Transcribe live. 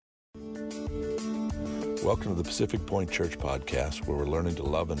Welcome to the Pacific Point Church podcast, where we're learning to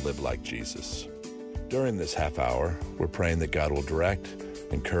love and live like Jesus. During this half hour, we're praying that God will direct,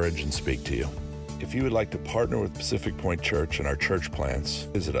 encourage, and speak to you. If you would like to partner with Pacific Point Church and our church plans,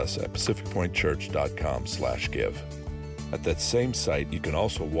 visit us at pacificpointchurch.com/give. At that same site, you can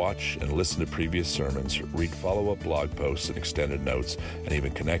also watch and listen to previous sermons, read follow-up blog posts and extended notes, and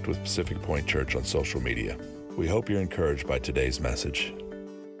even connect with Pacific Point Church on social media. We hope you're encouraged by today's message.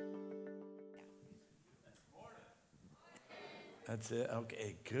 That's it.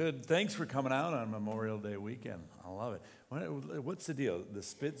 Okay, good. Thanks for coming out on Memorial Day weekend. I love it. What's the deal? The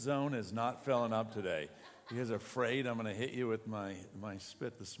spit zone is not filling up today. You guys are afraid I'm going to hit you with my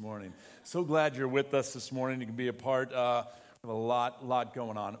spit this morning. So glad you're with us this morning. You can be a part of a lot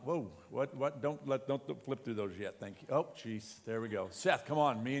going on. Whoa, what? Don't flip through those yet. Thank you. Oh, jeez. There we go. Seth, come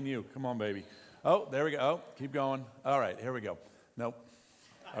on. Me and you. Come on, baby. Oh, there we go. Oh, keep going. All right, here we go. Nope.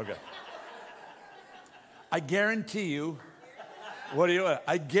 Okay. I guarantee you.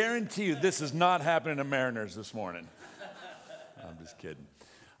 I guarantee you this is not happening to Mariners this morning. I'm just kidding.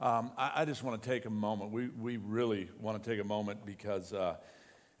 I just want to take a moment. We really want to take a moment because I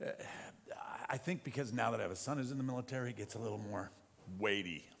think because now that I have a son who's in the military, it gets a little more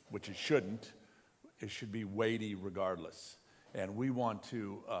weighty, which it shouldn't. It should be weighty regardless. And we want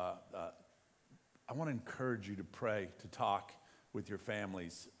to, I want to encourage you to pray, to talk with your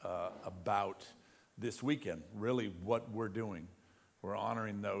families about this weekend, really what we're doing. We're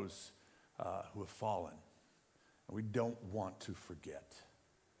honoring those who have fallen. And we don't want to forget.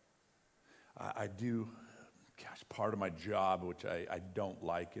 I do, part of my job, which I don't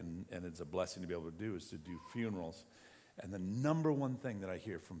like, and it's a blessing to be able to do, is to do funerals. And the number one thing that I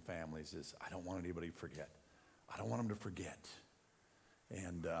hear from families is, I don't want anybody to forget. I don't want them to forget.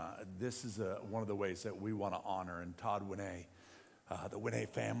 And this is one of the ways that we want to honor. And Todd Winney, the Winney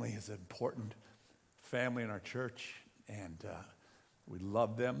family is an important family in our church. And we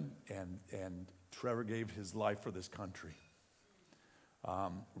love them, and Trevor gave his life for this country.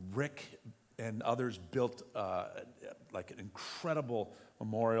 Rick and others built like an incredible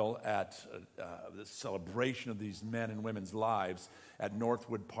memorial at the celebration of these men and women's lives at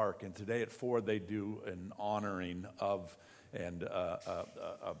Northwood Park. And today at 4, they do an honoring of, and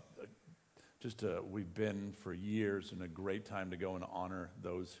we've been for years, and a great time to go and honor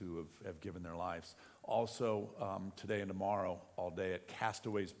those who have given their lives. Also, today and tomorrow, all day at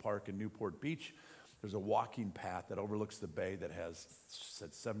Castaways Park in Newport Beach, there's a walking path that overlooks the bay that has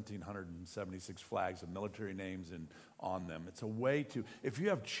 1,776 flags of military names on them. It's a way to, if you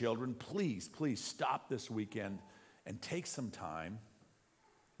have children, please stop this weekend and take some time.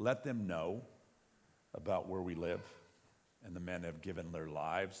 Let them know about where we live, and the men have given their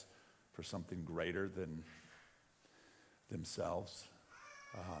lives for something greater than themselves.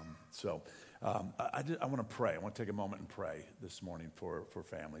 I want to pray. I want to take a moment and pray this morning for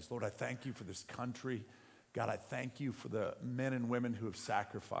families. Lord, I thank you for this country. God, I thank you for the men and women who have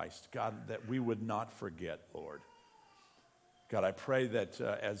sacrificed. God, that we would not forget, Lord. God, I pray that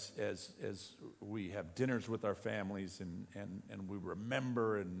as we have dinners with our families and we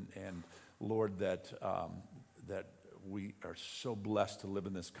remember and Lord, that we are so blessed to live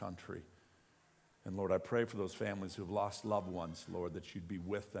in this country. And Lord, I pray for those families who have lost loved ones, Lord, that you'd be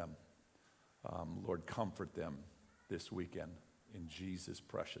with them. Lord, comfort them this weekend. In Jesus'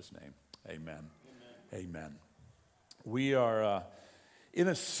 precious name, amen. Amen. We are in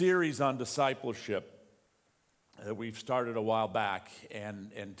a series on discipleship that we've started a while back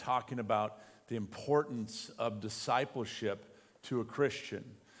and talking about the importance of discipleship to a Christian.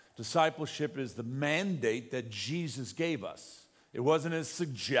 Discipleship is the mandate that Jesus gave us. It wasn't his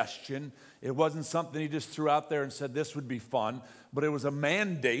suggestion. It wasn't something he just threw out there and said this would be fun, but it was a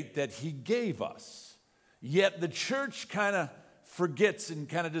mandate that he gave us. Yet the church kind of forgets and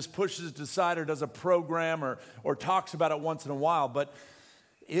kind of just pushes it aside or does a program or talks about it once in a while, but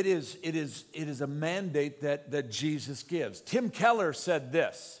it is a mandate that Jesus gives. Tim Keller said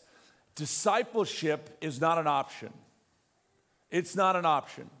this: discipleship is not an option. It's not an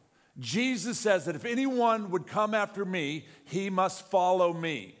option. Jesus says that if anyone would come after me, he must follow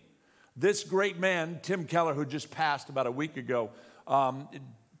me. This great man, Tim Keller, who just passed about a week ago,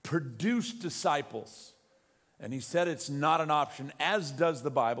 produced disciples. And he said it's not an option, as does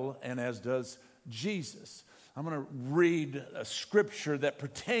the Bible and as does Jesus. I'm going to read a scripture that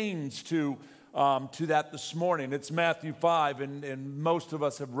pertains to that this morning. It's Matthew 5, and most of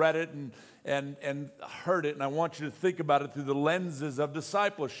us have read it and heard it, and I want you to think about it through the lenses of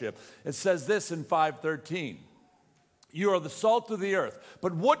discipleship. It says this in 5:13. You are the salt of the earth,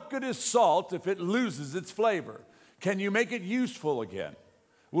 but what good is salt if it loses its flavor? Can you make it useful again?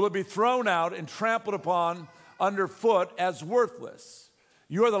 will it be thrown out and trampled upon underfoot as worthless.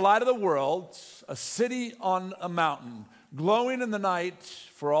 You are the light of the world, a city on a mountain, glowing in the night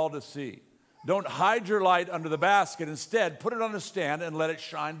for all to see. Don't hide your light under the basket. Instead, put it on a stand and let it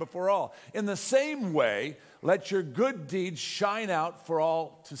shine before all. In the same way, let your good deeds shine out for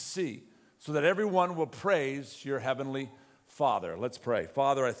all to see, so that everyone will praise your heavenly Father. Let's pray.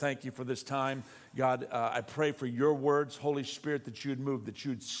 Father, I thank you for this time. God, I pray for your words, Holy Spirit, that you would move, that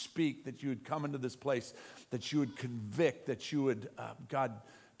you would speak, that you would come into this place, that you would convict, that you would, God,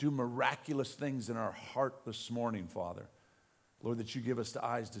 do miraculous things in our heart this morning, Father. Lord, that you give us the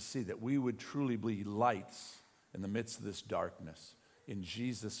eyes to see, that we would truly be lights in the midst of this darkness. In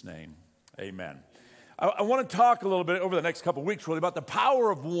Jesus' name, amen. I want to talk a little bit over the next couple of weeks really about the power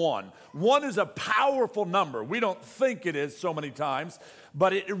of one. One is a powerful number. We don't think it is so many times,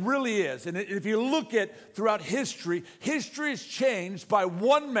 but it really is. And if you look at throughout history, history is changed by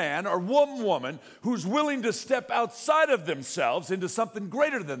one man or one woman who's willing to step outside of themselves into something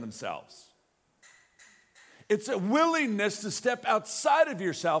greater than themselves. It's a willingness to step outside of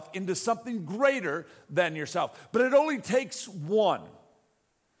yourself into something greater than yourself. But it only takes one.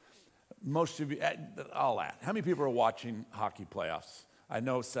 Most of you, I'll ask, how many people are watching hockey playoffs? I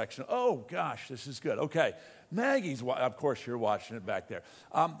know section, oh gosh, this is good. Okay, Maggie's, of course you're watching it back there.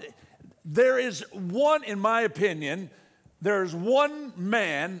 There is one, in my opinion, there's one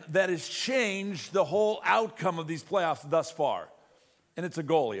man that has changed the whole outcome of these playoffs thus far. And it's a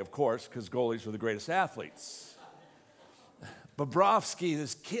goalie, of course, because goalies are the greatest athletes. Bobrovsky,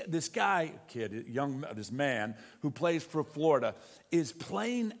 this man who plays for Florida, is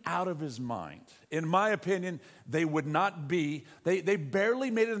playing out of his mind. In my opinion, they would not be, they barely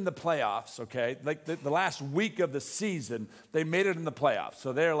made it in the playoffs, okay? Like the last week of the season, they made it in the playoffs.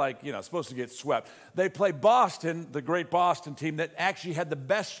 So they're like, supposed to get swept. They play Boston, the great Boston team that actually had the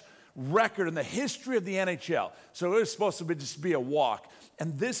best record in the history of the NHL. So it was supposed to just be a walk.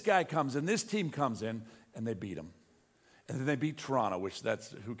 And this guy comes in, this team comes in, and they beat him. And then they beat Toronto, which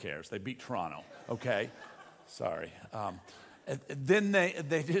who cares? They beat Toronto, okay? Sorry. Then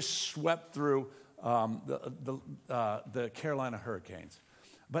they just swept through the Carolina Hurricanes.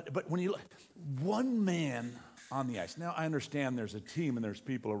 But when you look, one man on the ice. Now, I understand there's a team and there's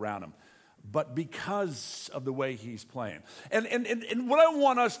people around him. But because of the way he's playing. And what I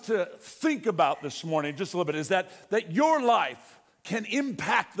want us to think about this morning just a little bit is that your life can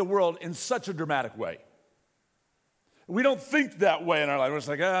impact the world in such a dramatic way. We don't think that way in our life. We're just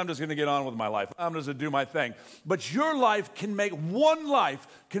like, I'm just going to get on with my life. I'm just going to do my thing. But your life can make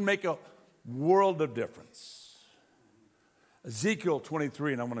a world of difference. Ezekiel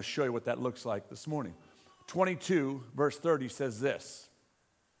 23, and I'm going to show you what that looks like this morning. 22, verse 30 says this.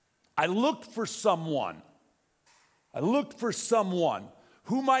 I looked for someone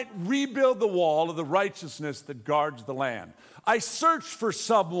who might rebuild the wall of the righteousness that guards the land. I searched for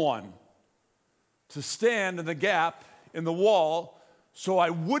someone to stand in the gap in the wall so I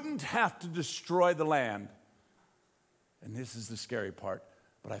wouldn't have to destroy the land. And this is the scary part,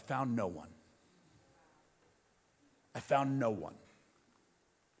 but I found no one. I found no one.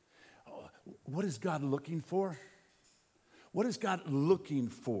 What is God looking for? What is God looking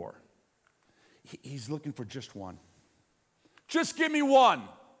for? He's looking for just one. Just give me one.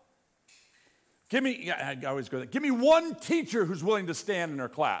 I always go there. Give me one teacher who's willing to stand in their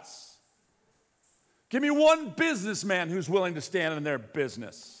class. Give me one businessman who's willing to stand in their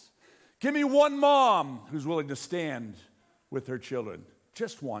business. Give me one mom who's willing to stand with her children.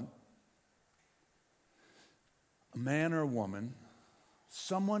 Just one. A man or a woman,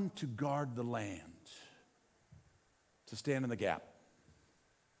 someone to guard the land, to stand in the gap,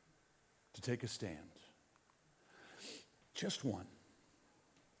 to take a stand. Just one.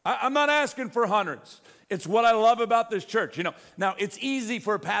 I'm not asking for hundreds. It's what I love about this church. Now it's easy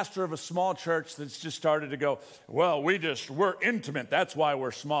for a pastor of a small church that's just started to go, well, we're intimate. That's why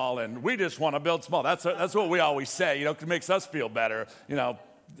we're small, and we just want to build small. That's what we always say. It makes us feel better,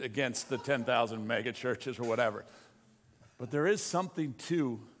 against the 10,000 mega churches or whatever. But there is something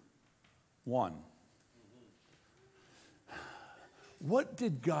to one. What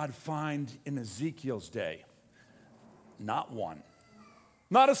did God find in Ezekiel's day? Not one.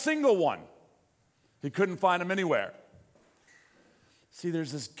 Not a single one. He couldn't find them anywhere. See,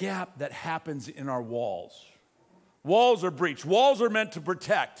 there's this gap that happens in our walls. Walls are breached. Walls are meant to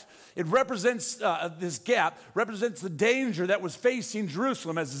protect. It represents, this gap represents the danger that was facing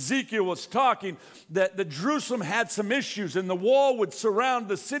Jerusalem. As Ezekiel was talking, that Jerusalem had some issues, and the wall would surround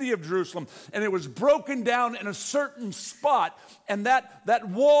the city of Jerusalem, and it was broken down in a certain spot. And that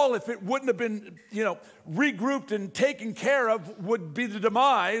wall, if it wouldn't have been, regrouped and taken care of, would be the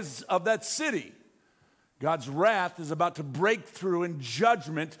demise of that city. God's wrath is about to break through in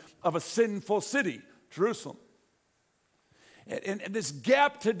judgment of a sinful city, Jerusalem. And this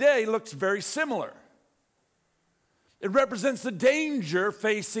gap today looks very similar. It represents the danger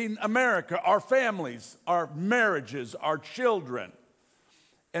facing America, our families, our marriages, our children.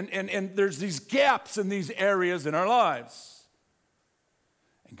 And there's these gaps in these areas in our lives.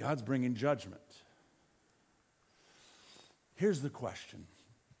 And God's bringing judgment. Here's the question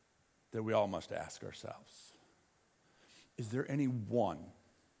that we all must ask ourselves. Is there any one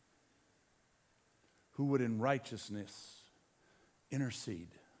who would in righteousness intercede,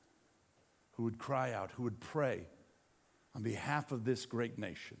 who would cry out, who would pray on behalf of this great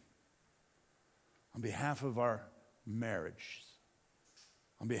nation, on behalf of our marriage,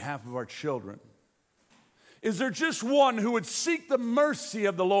 on behalf of our children? Is there just one who would seek the mercy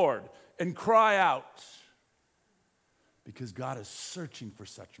of the Lord and cry out? Because God is searching for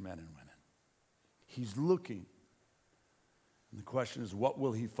such men and women. He's looking. And the question is, what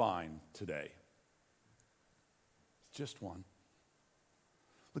will he find today? It's just one.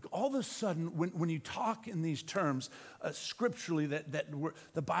 Look, all of a sudden, when you talk in these terms, scripturally,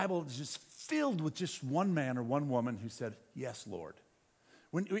 the Bible is just filled with just one man or one woman who said, yes, Lord.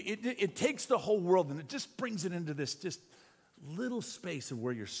 When it takes the whole world and it just brings it into this just little space of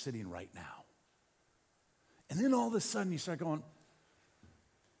where you're sitting right now. And then all of a sudden you start going,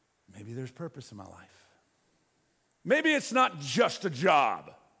 maybe there's purpose in my life. Maybe it's not just a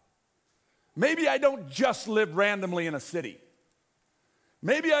job. Maybe I don't just live randomly in a city.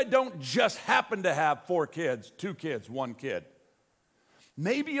 Maybe I don't just happen to have 4 kids, 2 kids, 1 kid.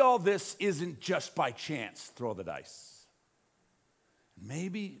 Maybe all this isn't just by chance, throw the dice.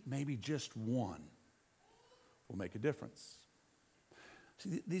 Maybe just one will make a difference.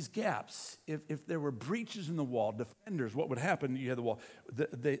 See, these gaps, if there were breaches in the wall, defenders, what would happen? You had the wall,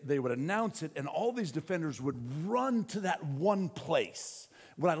 they would announce it, and all these defenders would run to that one place.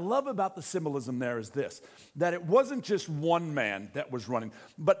 What I love about the symbolism there is this, that it wasn't just one man that was running,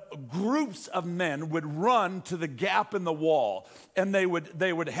 but groups of men would run to the gap in the wall, and they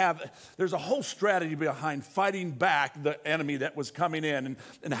would have, there's a whole strategy behind fighting back the enemy that was coming in,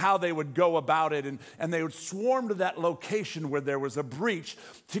 and how they would go about it, and they would swarm to that location where there was a breach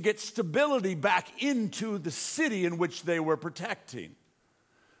to get stability back into the city in which they were protecting.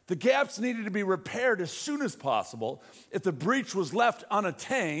 The gaps needed to be repaired as soon as possible. If the breach was left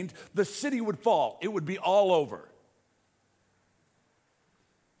unattained, the city would fall. It would be all over.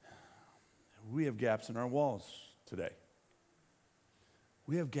 We have gaps in our walls today.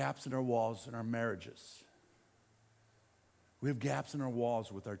 We have gaps in our walls in our marriages. We have gaps in our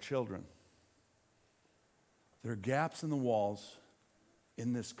walls with our children. There are gaps in the walls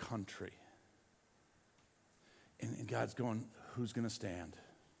in this country. And God's going, who's going to stand?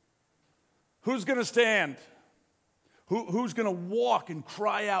 Who's going to stand? Who's going to walk and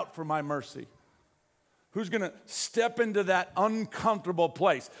cry out for my mercy? Who's going to step into that uncomfortable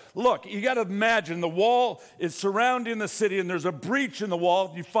place? Look, you got to imagine the wall is surrounding the city and there's a breach in the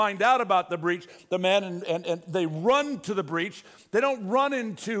wall. You find out about the breach, the men, and they run to the breach. They don't run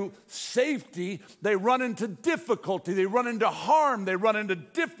into safety. They run into difficulty. They run into harm. They run into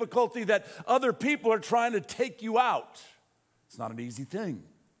difficulty that other people are trying to take you out. It's not an easy thing.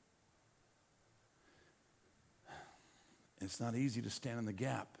 It's not easy to stand in the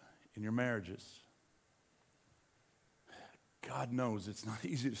gap in your marriages. God knows it's not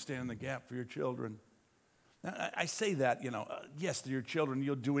easy to stand in the gap for your children. Now, I say that, yes, they're your children,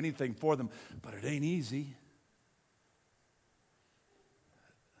 you'll do anything for them, but it ain't easy.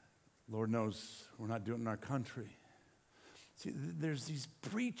 Lord knows we're not doing it in our country. See, there's these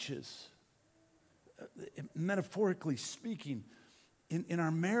breaches, metaphorically speaking, in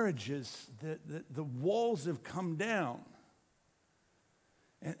our marriages, the walls have come down.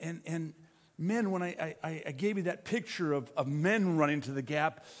 And men, when I gave you that picture of men running to the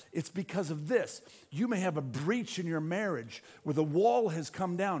gap, it's because of this. You may have a breach in your marriage where the wall has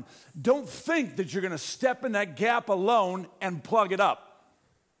come down. Don't think that you're going to step in that gap alone and plug it up.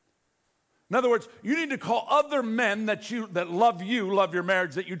 In other words, you need to call other men that love you, love your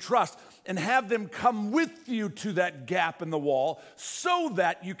marriage, that you trust, and have them come with you to that gap in the wall so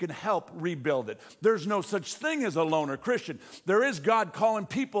that you can help rebuild it. There's no such thing as a loner Christian. There is God calling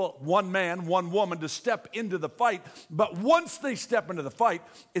people, one man, one woman, to step into the fight. But once they step into the fight,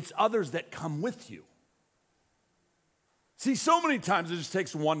 it's others that come with you. See, so many times it just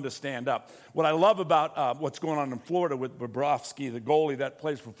takes one to stand up. What I love about what's going on in Florida with Bobrovsky, the goalie that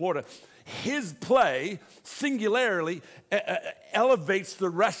plays for Florida, his play singularly elevates the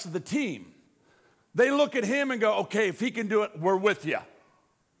rest of the team. They look at him and go, okay, if he can do it, we're with you.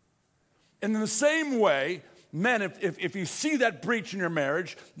 And in the same way, men, if you see that breach in your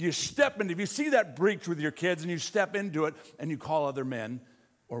marriage, you step into, if you see that breach with your kids and you step into it and you call other men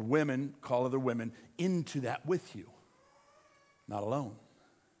or women, call other women into that with you. Not alone.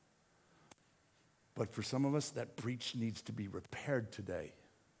 But for some of us, that breach needs to be repaired today.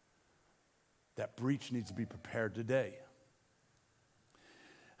 That breach needs to be prepared today.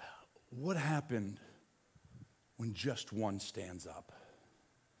 What happened when just one stands up?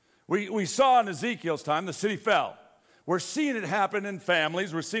 We saw in Ezekiel's time, the city fell. We're seeing it happen in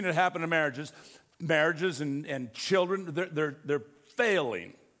families. We're seeing it happen in marriages and children. They're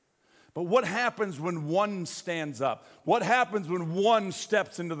failing. But what happens when one stands up? What happens when one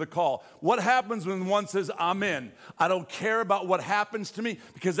steps into the call? What happens when one says, I'm in? I don't care about what happens to me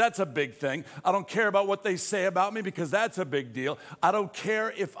because that's a big thing. I don't care about what they say about me because that's a big deal. I don't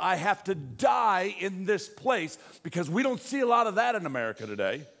care if I have to die in this place because we don't see a lot of that in America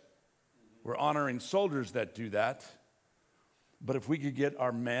today. We're honoring soldiers that do that. But if we could get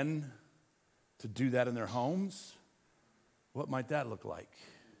our men to do that in their homes, what might that look like?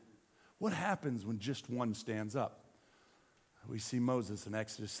 What happens when just one stands up? We see Moses in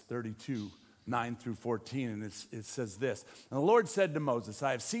Exodus 32, 9 through 14, and it says this. And the Lord said to Moses,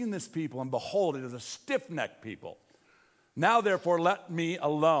 I have seen this people, and behold, it is a stiff-necked people. Now, therefore, let me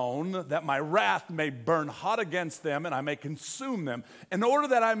alone, that my wrath may burn hot against them, and I may consume them, in order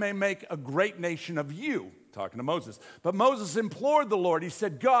that I may make a great nation of you. Talking to Moses. But Moses implored the Lord. He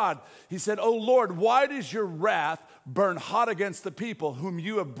said, oh Lord, why does your wrath burn hot against the people whom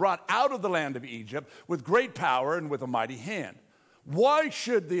you have brought out of the land of Egypt with great power and with a mighty hand? Why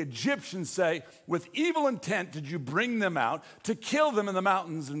should the Egyptians say, with evil intent did you bring them out to kill them in the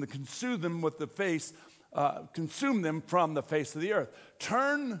mountains and to consume them from the face of the earth?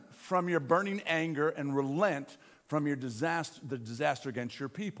 Turn from your burning anger and relent from the disaster against your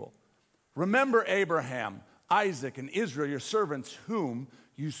people. Remember Abraham, Isaac, and Israel, your servants, whom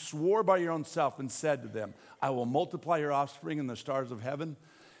you swore by your own self and said to them, I will multiply your offspring in the stars of heaven,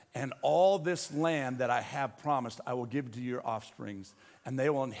 and all this land that I have promised I will give to your offsprings, and they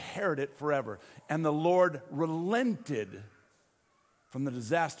will inherit it forever. And the Lord relented from the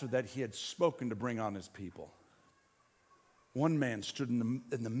disaster that he had spoken to bring on his people. One man stood in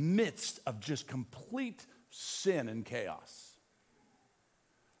the midst of just complete sin and chaos.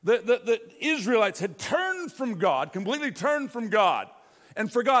 The Israelites had turned from God, completely turned from God,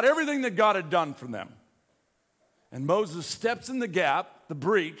 and forgot everything that God had done for them. And Moses steps in the gap, the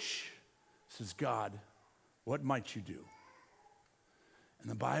breach, says, God, what might you do?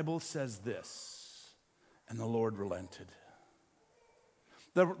 And the Bible says this, and the Lord relented.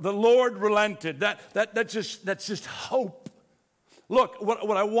 The Lord relented. That's just hope. Look,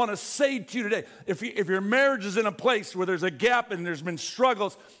 what I want to say to you today, if your marriage is in a place where there's a gap and there's been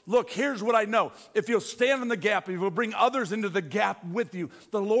struggles, look, here's what I know. If you'll stand in the gap, if you'll bring others into the gap with you,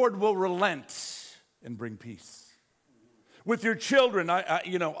 the Lord will relent and bring peace. With your children,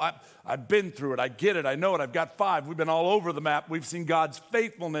 I've been through it. I get it. I know it. I've got 5. We've been all over the map. We've seen God's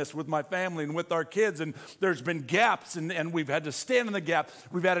faithfulness with my family and with our kids, and there's been gaps, and we've had to stand in the gap.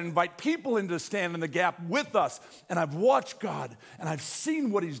 We've had to invite people in to stand in the gap with us, and I've watched God, and I've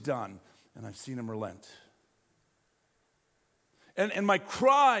seen what he's done, and I've seen him relent. And my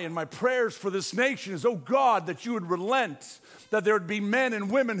cry and my prayers for this nation is, oh God, that you would relent, that there would be men and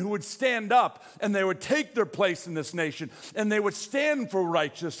women who would stand up and they would take their place in this nation and they would stand for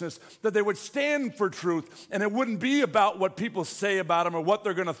righteousness, that they would stand for truth, and it wouldn't be about what people say about them or what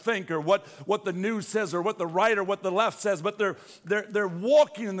they're going to think or what the news says or what the right or what the left says, but they're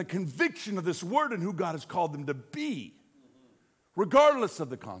walking in the conviction of this word and who God has called them to be, regardless of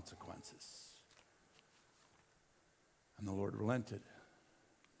the consequences. And the Lord relented.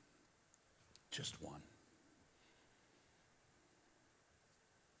 Just one.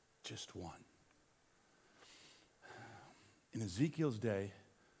 Just one. In Ezekiel's day,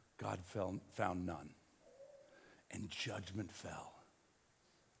 God found none. And judgment fell.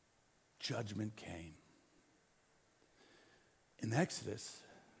 Judgment came. In Exodus,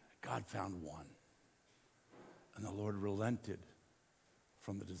 God found one. And the Lord relented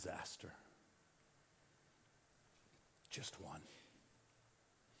from the disaster. Just one.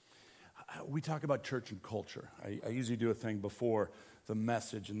 We talk about church and culture. I usually do a thing before the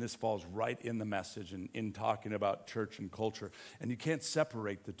message, and this falls right in the message and in talking about church and culture. And you can't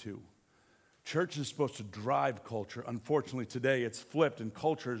separate the two. Church is supposed to drive culture. Unfortunately, today it's flipped, and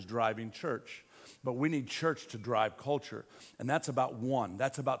culture is driving church. But we need church to drive culture. And that's about one.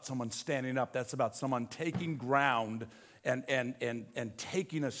 That's about someone standing up. That's about someone taking ground and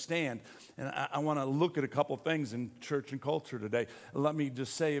taking a stand. And I want to look at a couple things in church and culture today. Let me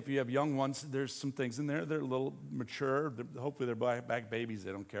just say, if you have young ones, there's some things in there. They're a little mature. Hopefully they're back babies.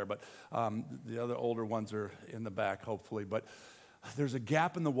 They don't care. But the other older ones are in the back, hopefully. But there's a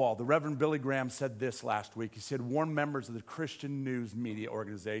gap in the wall. The Reverend Billy Graham said this last week. He said, warn members of the Christian News Media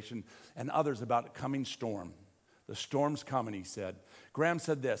Organization and others about a coming storm. The storm's coming, he said. Graham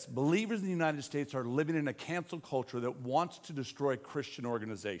said this, believers in the United States are living in a cancel culture that wants to destroy Christian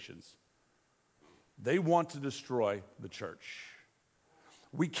organizations. They want to destroy the church.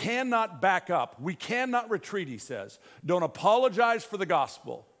 We cannot back up. We cannot retreat, he says. Don't apologize for the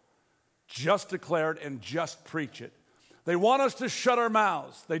gospel. Just declare it and just preach it. They want us to shut our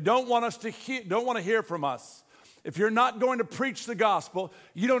mouths. They don't want us to hear from us. If you're not going to preach the gospel,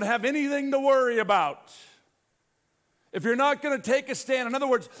 you don't have anything to worry about. If you're not going to take a stand, in other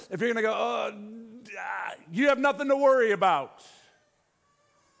words, if you're going to go, you have nothing to worry about.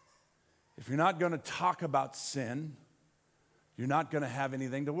 If you're not going to talk about sin, you're not going to have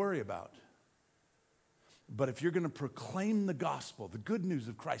anything to worry about. But if you're going to proclaim the gospel, the good news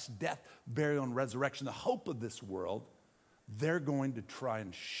of Christ's death, burial, and resurrection, the hope of this world, they're going to try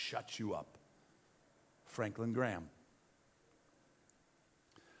and shut you up. Franklin Graham.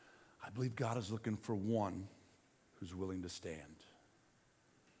 I believe God is looking for one who's willing to stand.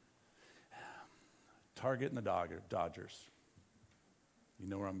 Target and the Dodgers. You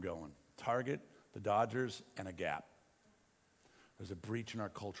know where I'm going. Target, the Dodgers, and a gap. There's a breach in our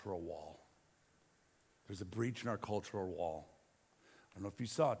cultural wall. There's a breach in our cultural wall. I don't know if you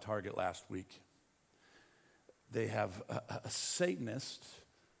saw Target last week. They have a Satanist,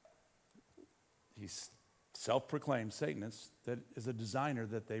 he's self-proclaimed Satanist, that is a designer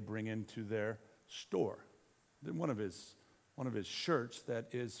that they bring into their store. One of his shirts that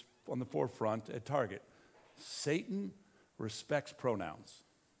is on the forefront at Target. Satan respects pronouns.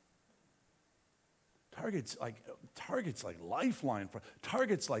 Target's like lifeline for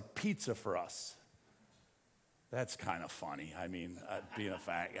Target's like pizza for us. That's kind of funny. I mean, being a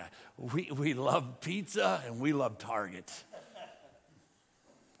fact, we love pizza and we love Target.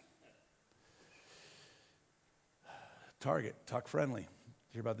 Target, tuck friendly. Did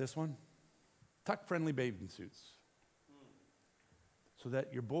you hear about this one? Tuck friendly bathing suits. So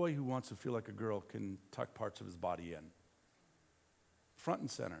that your boy who wants to feel like a girl can tuck parts of his body in. Front and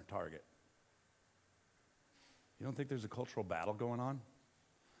center, Target. You don't think there's a cultural battle going on?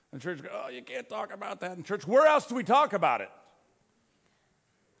 And the church goes, oh, you can't talk about that in church. Where else do we talk about it?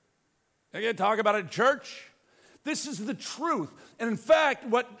 You can't talk about it in church. This is the truth. And in fact,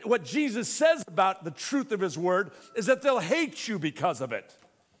 what Jesus says about the truth of his word is that they'll hate you because of it.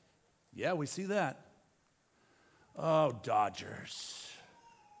 Yeah, we see that. Oh, Dodgers.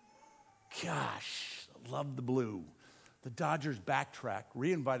 Gosh, love the blue. The Dodgers backtrack,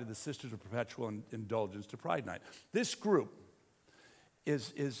 reinvited the Sisters of Perpetual Indulgence to Pride Night. This group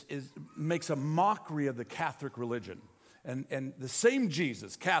makes a mockery of the Catholic religion. And the same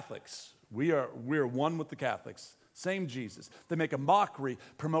Jesus, Catholics, we're one with the Catholics, same Jesus. They make a mockery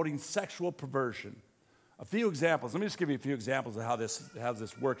promoting sexual perversion. A few examples. Let me just give you a few examples of how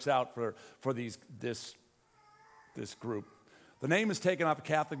this works out for this group. The name is taken off a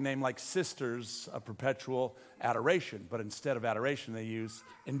Catholic name like Sisters of Perpetual Adoration, but instead of adoration, they use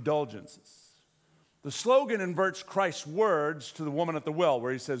indulgences. The slogan inverts Christ's words to the woman at the well,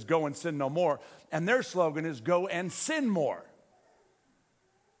 where he says, go and sin no more. And their slogan is, go and sin more.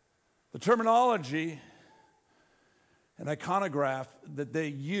 The terminology and iconograph that they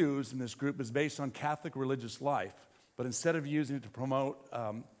use in this group is based on Catholic religious life, but instead of using it to promote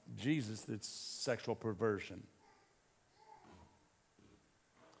Jesus, it's sexual perversion.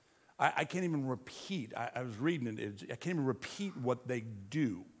 I can't even repeat. I was reading it. I can't even repeat what they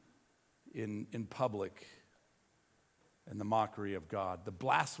do in public and the mockery of God. The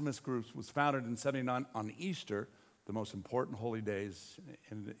blasphemous group was founded in 79 on Easter, the most important holy days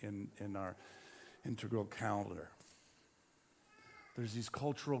in our integral calendar. There's these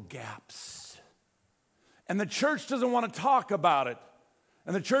cultural gaps. And the church doesn't want to talk about it.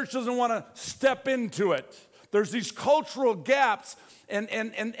 And the church doesn't want to step into it. There's these cultural gaps,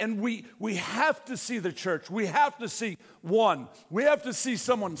 and we have to see the church. We have to see one. We have to see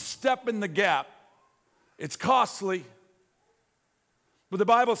someone step in the gap. It's costly. But the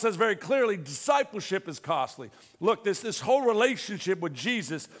Bible says very clearly, discipleship is costly. Look, this whole relationship with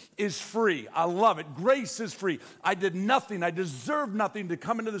Jesus is free. I love it. Grace is free. I did nothing. I deserved nothing to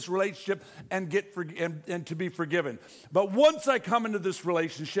come into this relationship and and to be forgiven. But once I come into this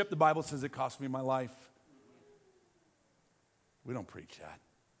relationship, the Bible says it cost me my life. We don't preach that.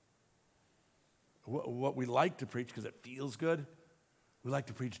 What we like to preach, because it feels good, we like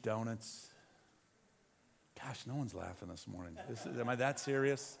to preach donuts. Gosh, no one's laughing this morning. Am I that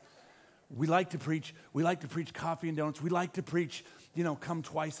serious? We like to preach coffee and donuts. We like to preach, come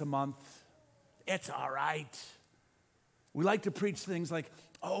twice a month. It's all right. We like to preach things like,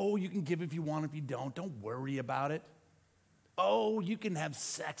 oh, you can give if you want, if you don't worry about it. Oh, you can have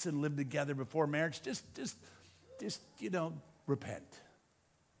sex and live together before marriage. Just repent.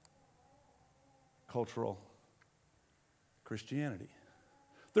 Cultural Christianity.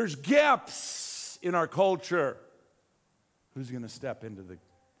 There's gaps in our culture. Who's going to step into the...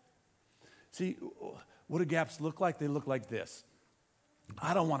 See, what do gaps look like? They look like this.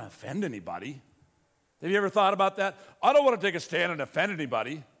 I don't want to offend anybody. Have you ever thought about that? I don't want to take a stand and offend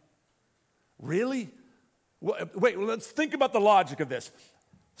anybody. Really? Wait, let's think about the logic of this.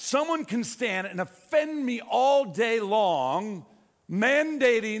 Someone can stand and offend me all day long,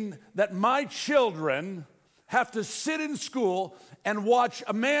 mandating that my children have to sit in school and watch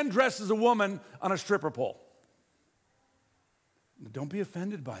a man dressed as a woman on a stripper pole. Don't be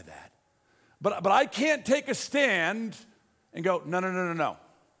offended by that. But I can't take a stand and go, no.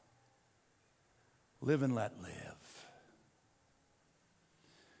 Live and let live.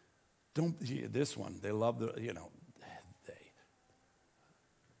 This one, they love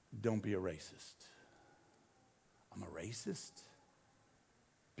don't be a racist. I'm a racist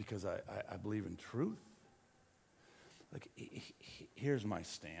because I believe in truth. Like, here's my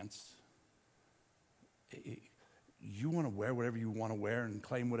stance. You want to wear whatever you want to wear and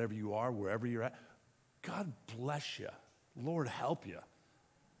claim whatever you are, wherever you're at. God bless you. Lord help you.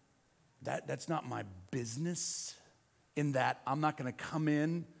 That's not my business, in that I'm not going to come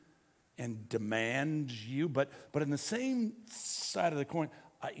in and demand you. But in the same side of the coin,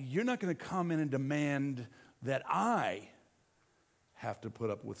 you're not going to come in and demand that I have to put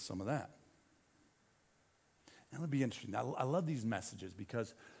up with some of that. And it'll be interesting. I love these messages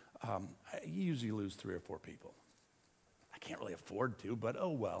because you usually lose 3 or 4 people. I can't really afford to, but oh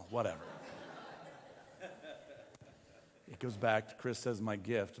well, whatever. It goes back to Chris says my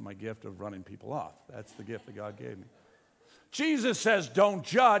gift of running people off. That's the gift that God gave me. Jesus says don't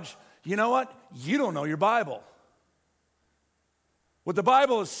judge. You know what? You don't know your Bible. What the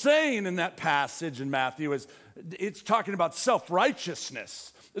Bible is saying in that passage in Matthew is it's talking about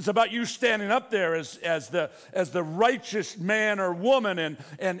self-righteousness. It's about you standing up there as the righteous man or woman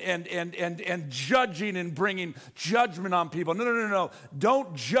and judging and bringing judgment on people. No.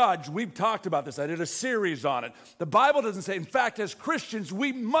 Don't judge. We've talked about this. I did a series on it. The Bible doesn't say, in fact, as Christians,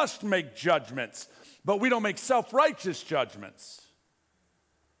 we must make judgments, but we don't make self-righteous judgments.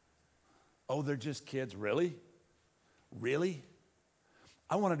 Oh, they're just kids. Really? Really?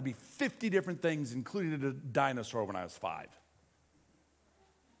 I wanted to be 50 different things, including a dinosaur when I was 5.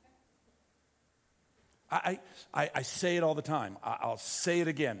 I say it all the time. I'll say it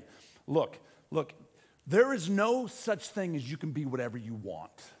again. Look, there is no such thing as you can be whatever you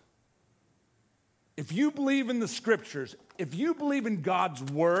want. If you believe in the scriptures, if you believe in God's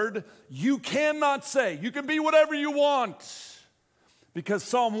word, you cannot say you can be whatever you want. Because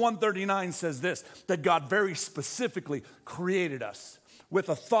Psalm 139 says this, that God very specifically created us with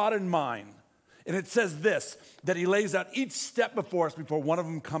a thought in mind. And it says this, that he lays out each step before us before one of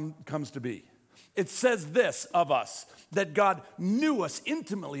them comes to be. It says this of us, that God knew us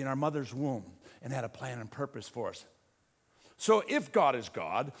intimately in our mother's womb and had a plan and purpose for us. So if God is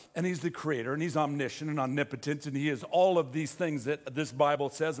God, and he's the creator, and he's omniscient and omnipotent, and he is all of these things that this Bible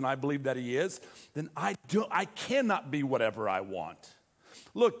says, and I believe that he is, then I cannot be whatever I want.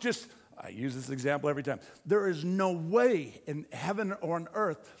 Look, I use this example every time. There is no way in heaven or on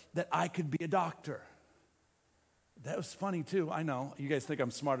earth that I could be a doctor. That was funny too, I know. You guys think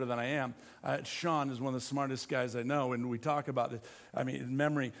I'm smarter than I am. Sean is one of the smartest guys I know, and we talk about it. I mean, in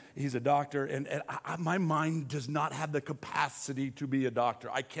memory, he's a doctor, and my mind does not have the capacity to be a doctor.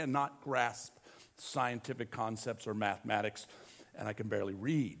 I cannot grasp scientific concepts or mathematics, and I can barely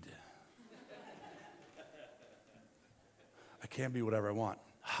read. I can't be whatever I want.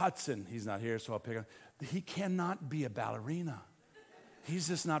 Hudson, he's not here, so I'll pick on. He cannot be a ballerina. He's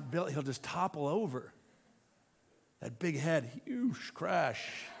just not built. He'll just topple over. That big head, huge crash.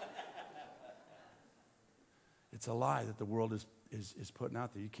 It's a lie that the world is putting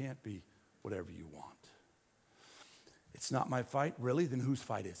out there. You can't be whatever you want. It's not my fight, really? Then whose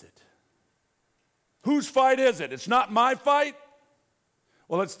fight is it? Whose fight is it? It's not my fight?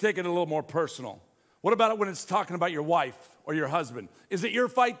 Well, let's take it a little more personal. What about it when it's talking about your wife or your husband? Is it your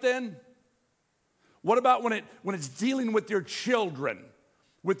fight then? What about when it's dealing with your children,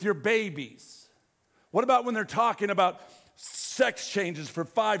 with your babies? What about when they're talking about sex changes for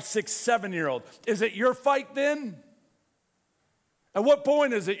 5, 6, 7-year-olds? Is it your fight then? At what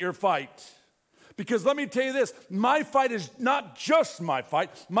point is it your fight? Because let me tell you this, my fight is not just my fight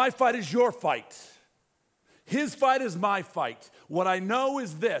is your fight. His fight is my fight. What I know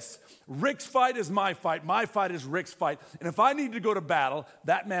is this, Rick's fight is my fight is Rick's fight. And if I need to go to battle,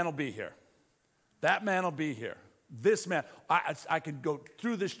 that man will be here. That man will be here. This man, I could go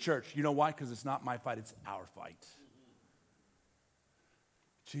through this church. You know why? Because it's not my fight, it's our fight.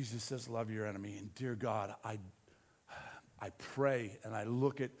 Jesus says, love your enemy. And dear God, I pray and I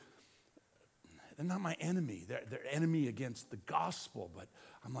look at, they're not my enemy. They're enemy against the gospel. But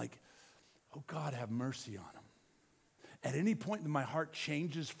I'm like, oh God, have mercy on them. At any point in my heart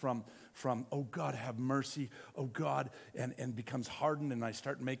changes from oh God, have mercy, oh God, and becomes hardened and I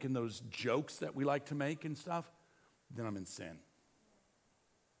start making those jokes that we like to make and stuff, then I'm in sin.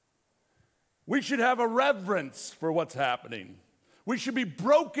 We should have a reverence for what's happening. We should be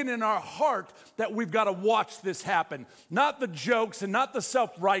broken in our heart that we've got to watch this happen. Not the jokes and not the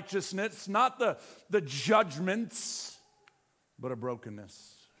self-righteousness, not the judgments, but a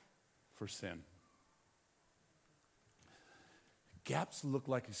brokenness for sin. Gaps look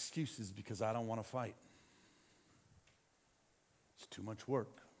like excuses because I don't want to fight. It's too much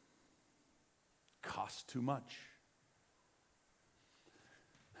work. Costs too much.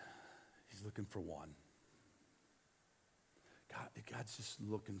 He's looking for one. God's just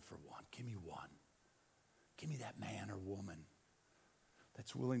looking for one. Give me one. Give me that man or woman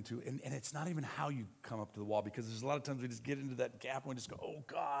that's willing to, and it's not even how you come up to the wall, because there's a lot of times we just get into that gap and we just go, oh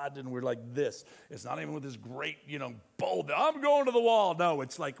God, and we're like this. It's not even with this great, bold, I'm going to the wall. No,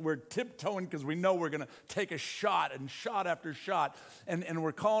 it's like we're tiptoeing because we know we're going to take a shot and shot after shot, and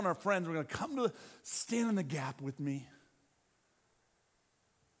we're calling our friends, we're going to come to stand in the gap with me.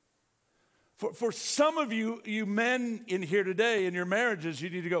 For some of you men in here today, in your marriages, you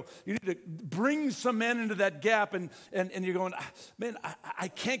need to bring some men into that gap, and you're going, man, I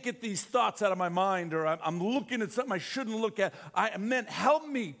can't get these thoughts out of my mind, or I'm looking at something I shouldn't look at. Men, help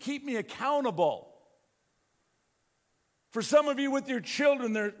me, keep me accountable. For some of you with your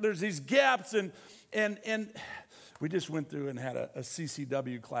children, there's these gaps, and we just went through and had a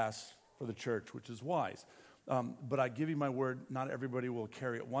CCW class for the church, which is wise. But I give you my word, not everybody will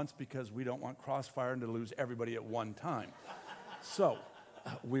carry it once, because we don't want crossfire and to lose everybody at one time. So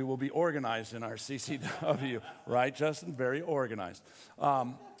we will be organized in our CCW, right, Justin? Very organized.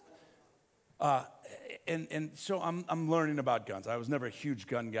 And so I'm learning about guns. I was never a huge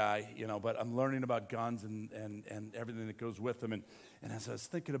gun guy, but I'm learning about guns and everything that goes with them. And as I was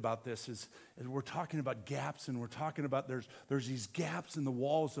thinking about this, as we're talking about gaps, and we're talking about there's these gaps in the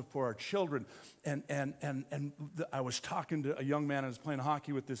walls for our children. I was talking to a young man I was playing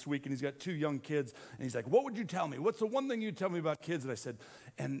hockey with this week, and he's got 2 young kids, and he's like, what would you tell me? What's the one thing you'd tell me about kids? And I said,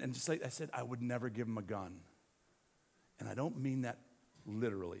 I said, I would never give them a gun. And I don't mean that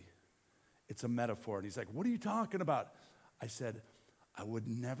literally. It's a metaphor. And he's like, what are you talking about? I said, I would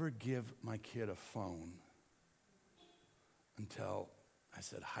never give my kid a phone until, I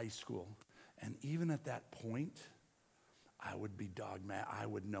said, high school. And even at that point, I would be dogmatic. I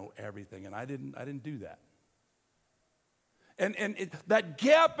would know everything. And I didn't do that. And that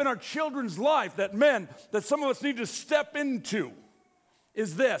gap in our children's life that some of us need to step into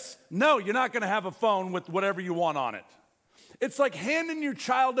is this. No, you're not going to have a phone with whatever you want on it. It's like handing your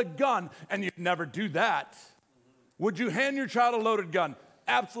child a gun, and you'd never do that. Would you hand your child a loaded gun?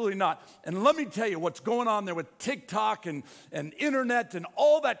 Absolutely not. And let me tell you what's going on there with TikTok and internet and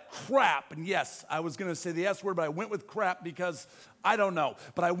all that crap. And yes, I was going to say the S word, but I went with crap because I don't know,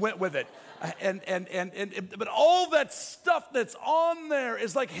 but I went with it. But all that stuff that's on there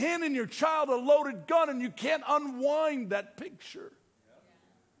is like handing your child a loaded gun, and you can't unwind that picture.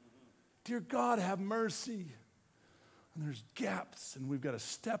 Dear God, have mercy. And there's gaps, and we've got to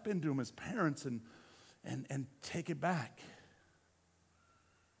step into them as parents and take it back.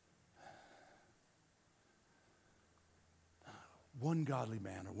 One godly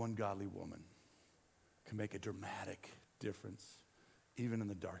man or one godly woman can make a dramatic difference, even in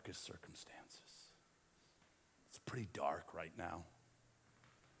the darkest circumstances. It's pretty dark right now.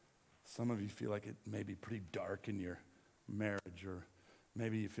 Some of you feel like it may be pretty dark in your marriage, or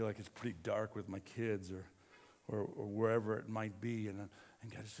maybe you feel like it's pretty dark with my kids, or wherever it might be. And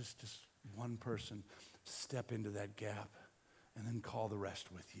God, it's just one person. Step into that gap and then call the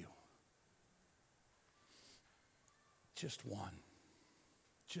rest with you. Just one.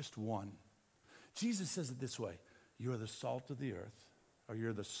 Just one. Jesus says it this way: you are the salt of the earth, or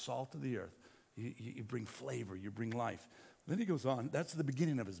you're the salt of the earth. You bring flavor, you bring life. Then he goes on, that's the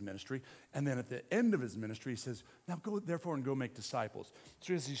beginning of his ministry. And then at the end of his ministry, he says, now go therefore and go make disciples. So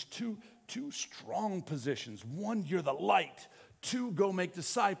he has these two strong positions. One, you're the light. Two, go make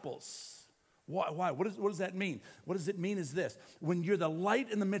disciples. Why? What does that mean? What does it mean is this: when you're the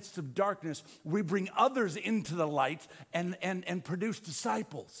light in the midst of darkness, we bring others into the light and produce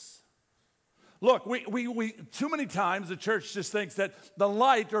disciples. Look, we too many times the church just thinks that the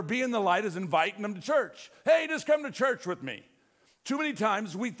light, or being the light, is inviting them to church. Hey, just come to church with me. Too many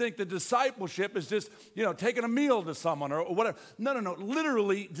times we think that discipleship is just, taking a meal to someone or whatever. No.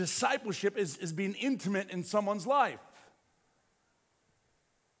 Literally, discipleship is being intimate in someone's life.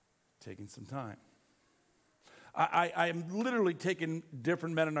 Taking some time. I am literally taking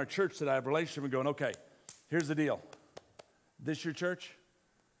different men in our church that I have a relationship and going, okay, here's the deal. This your church?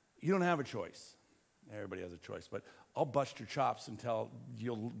 You don't have a choice. Everybody has a choice, but I'll bust your chops until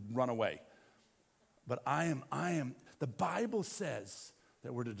you'll run away. But the Bible says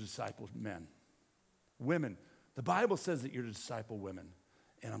that we're to disciple men. Women, the Bible says that you're to disciple women.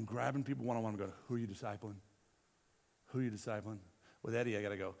 And I'm grabbing people one-on-one and going, who are you discipling? Who are you discipling? With Eddie, I got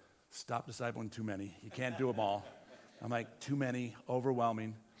to go, stop discipling too many. You can't do them all. I'm like, too many,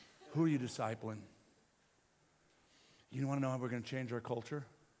 overwhelming. Who are you discipling? You want to know how we're going to change our culture?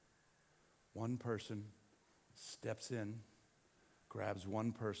 One person steps in, grabs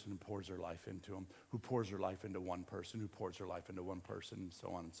one person and pours their life into them, who pours their life into one person, who pours their life into one person, and so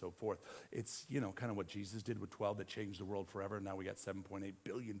on and so forth. It's, kind of what Jesus did with 12 that changed the world forever. Now we got 7.8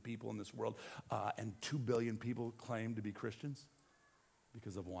 billion people in this world, and 2 billion people claim to be Christians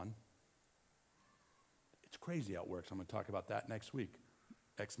because of one. It's crazy how it works. I'm going to talk about that next week.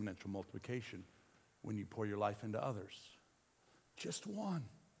 Exponential multiplication when you pour your life into others. Just one.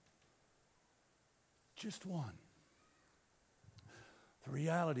 Just one. The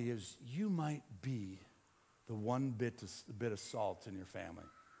reality is you might be the one bit of salt in your family.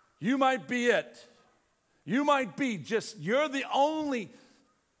 You might be it. You might be you're the only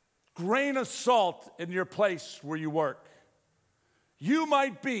grain of salt in your place where you work. You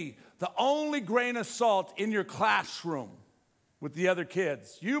might be the only grain of salt in your classroom with the other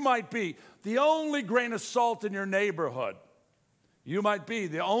kids. You might be the only grain of salt in your neighborhood. You might be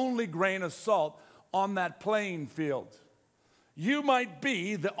the only grain of salt on that playing field. You might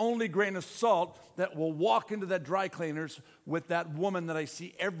be the only grain of salt that will walk into that dry cleaners with that woman that I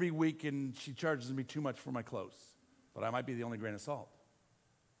see every week and she charges me too much for my clothes. But I might be the only grain of salt.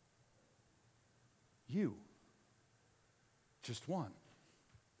 You. Just one.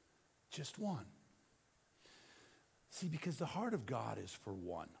 Just one. See, because the heart of God is for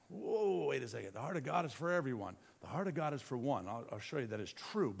one. Whoa, wait a second. The heart of God is for everyone. The heart of God is for one. I'll show you that is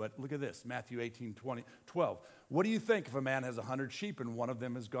true, but look at this. Matthew 18:12. What do you think if a man has 100 sheep and one of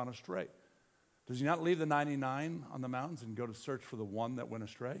them has gone astray? Does he not leave the 99 on the mountains and go to search for the one that went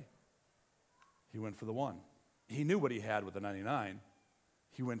astray? He went for the one. He knew what he had with the 99.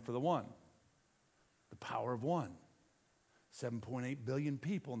 He went for the one. The power of one. 7.8 billion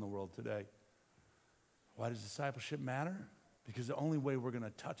people in the world today. Why does discipleship matter? Because the only way we're going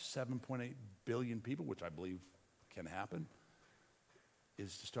to touch 7.8 billion people, which I believe can happen,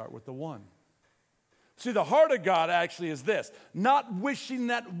 is to start with the one. See, the heart of God actually is this: not wishing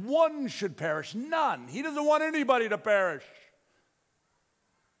that one should perish, none. He doesn't want anybody to perish.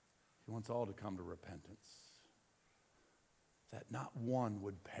 He wants all to come to repentance. That not one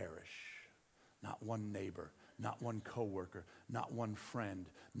would perish, not one neighbor, not one coworker, not one friend,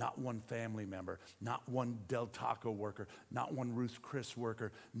 not one family member, not one Del Taco worker, not one Ruth's Chris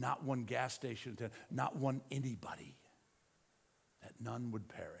worker, not one gas station attendant, not one anybody. That none would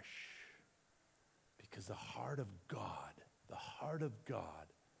perish. Because the heart of God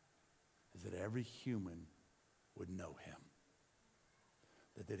is that every human would know him.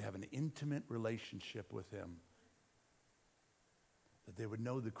 That they'd have an intimate relationship with him. That they would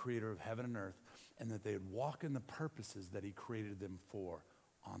know the creator of heaven and earth, and that they would walk in the purposes that he created them for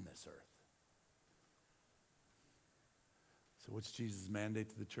on this earth. So what's Jesus' mandate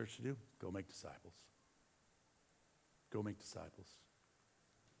to the church to do? Go make disciples. Go make disciples.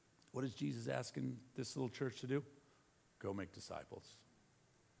 What is Jesus asking this little church to do? Go make disciples.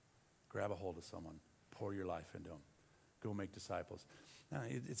 Grab a hold of someone. Pour your life into them. Go make disciples. Now,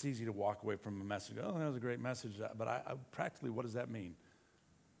 it's easy to walk away from a message. Oh, that was a great message. But I practically, what does that mean?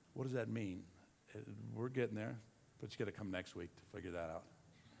 What does that mean? We're getting there, but you got to come next week to figure that out.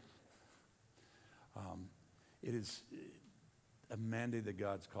 It is a mandate that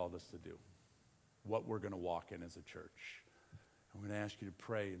God's called us to do, what we're going to walk in as a church. I'm going to ask you to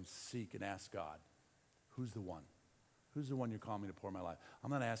pray and seek and ask God, who's the one? Who's the one you're calling me to pour my life?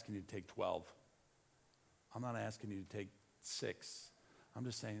 I'm not asking you to take 12. I'm not asking you to take 6. I'm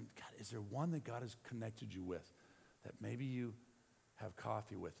just saying, God, is there one that God has connected you with that maybe you have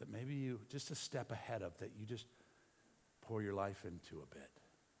coffee with, that maybe you just a step ahead of, that you just pour your life into a bit?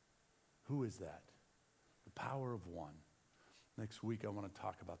 Who is that? The power of one. Next week, I want to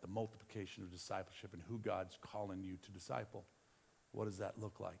talk about the multiplication of discipleship and who God's calling you to disciple. What does that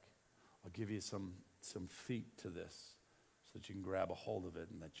look like? I'll give you some feet to this so that you can grab a hold of it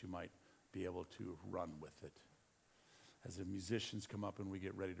and that you might be able to run with it. As the musicians come up and we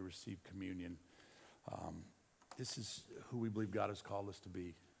get ready to receive communion, this is who we believe God has called us to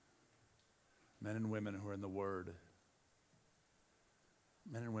be. Men and women who are in the Word.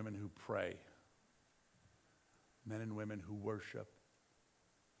 Men and women who pray. Men and women who worship.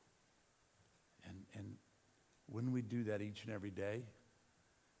 And when we do that each and every day,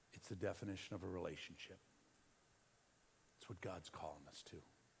 it's the definition of a relationship. It's what God's calling us to,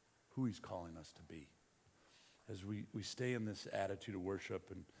 who he's calling us to be. As we stay in this attitude of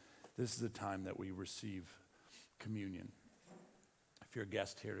worship, and this is the time that we receive communion. If you're a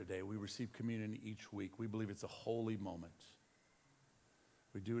guest here today, we receive communion each week. We believe it's a holy moment.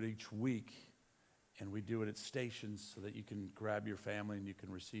 We do it each week, and we do it at stations so that you can grab your family and you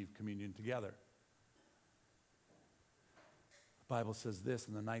can receive communion together. The Bible says this,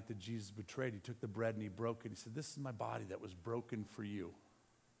 on the night that Jesus betrayed, he took the bread and he broke it. He said, this is my body that was broken for you.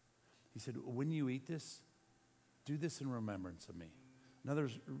 He said, when you eat this, do this in remembrance of me. In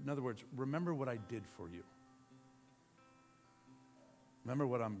other words, remember what I did for you. Remember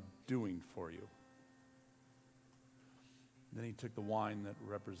what I'm doing for you. And then he took the wine that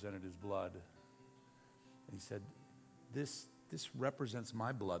represented his blood, and he said, this represents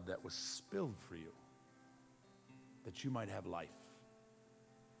my blood that was spilled for you, that you might have life,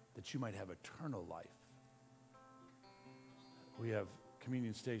 that you might have eternal life. We have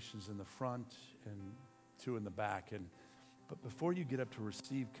communion stations in the front and 2 in the back. But before you get up to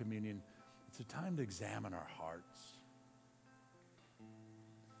receive communion, it's a time to examine our hearts.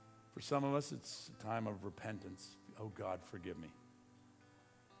 For some of us, it's a time of repentance. Oh, God, forgive me.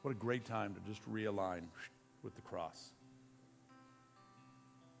 What a great time to just realign with the cross.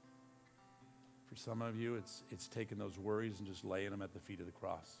 For some of you, it's taking those worries and just laying them at the feet of the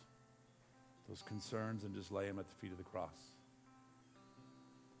cross. Those concerns and just laying them at the feet of the cross.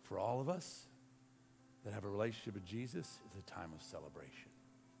 For all of us that have a relationship with Jesus, it's a time of celebration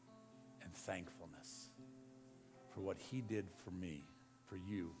and thankfulness for what he did for me, for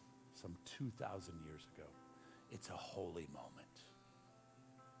you, some 2,000 years ago. It's a holy moment.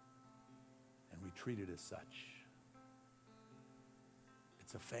 And we treat it as such.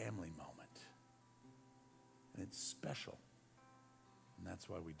 It's a family moment. And it's special. And that's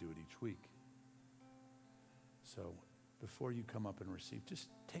why we do it each week. So before you come up and receive, just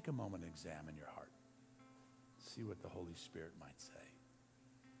take a moment and examine your heart. See what the Holy Spirit might say.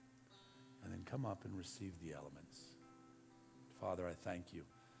 And then come up and receive the elements. Father, I thank you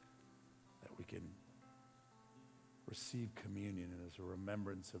that we can receive communion as a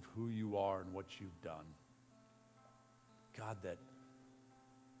remembrance of who you are and what you've done. God, that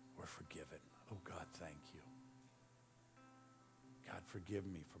we're forgiven. Oh, God, thank you. God, forgive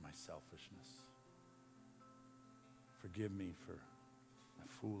me for my selfishness. Forgive me for my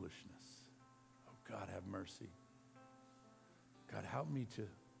foolishness. Oh, God, have mercy. God, help me to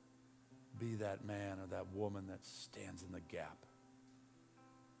be that man or that woman that stands in the gap.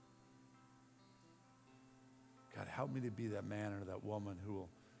 God, help me to be that man or that woman who will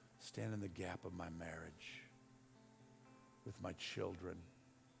stand in the gap of my marriage, with my children,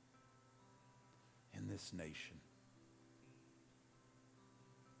 in this nation.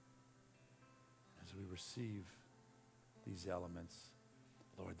 As we receive these elements,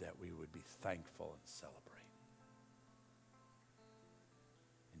 Lord, that we would be thankful and celebrate.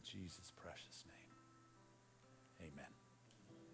 In Jesus' precious name, amen.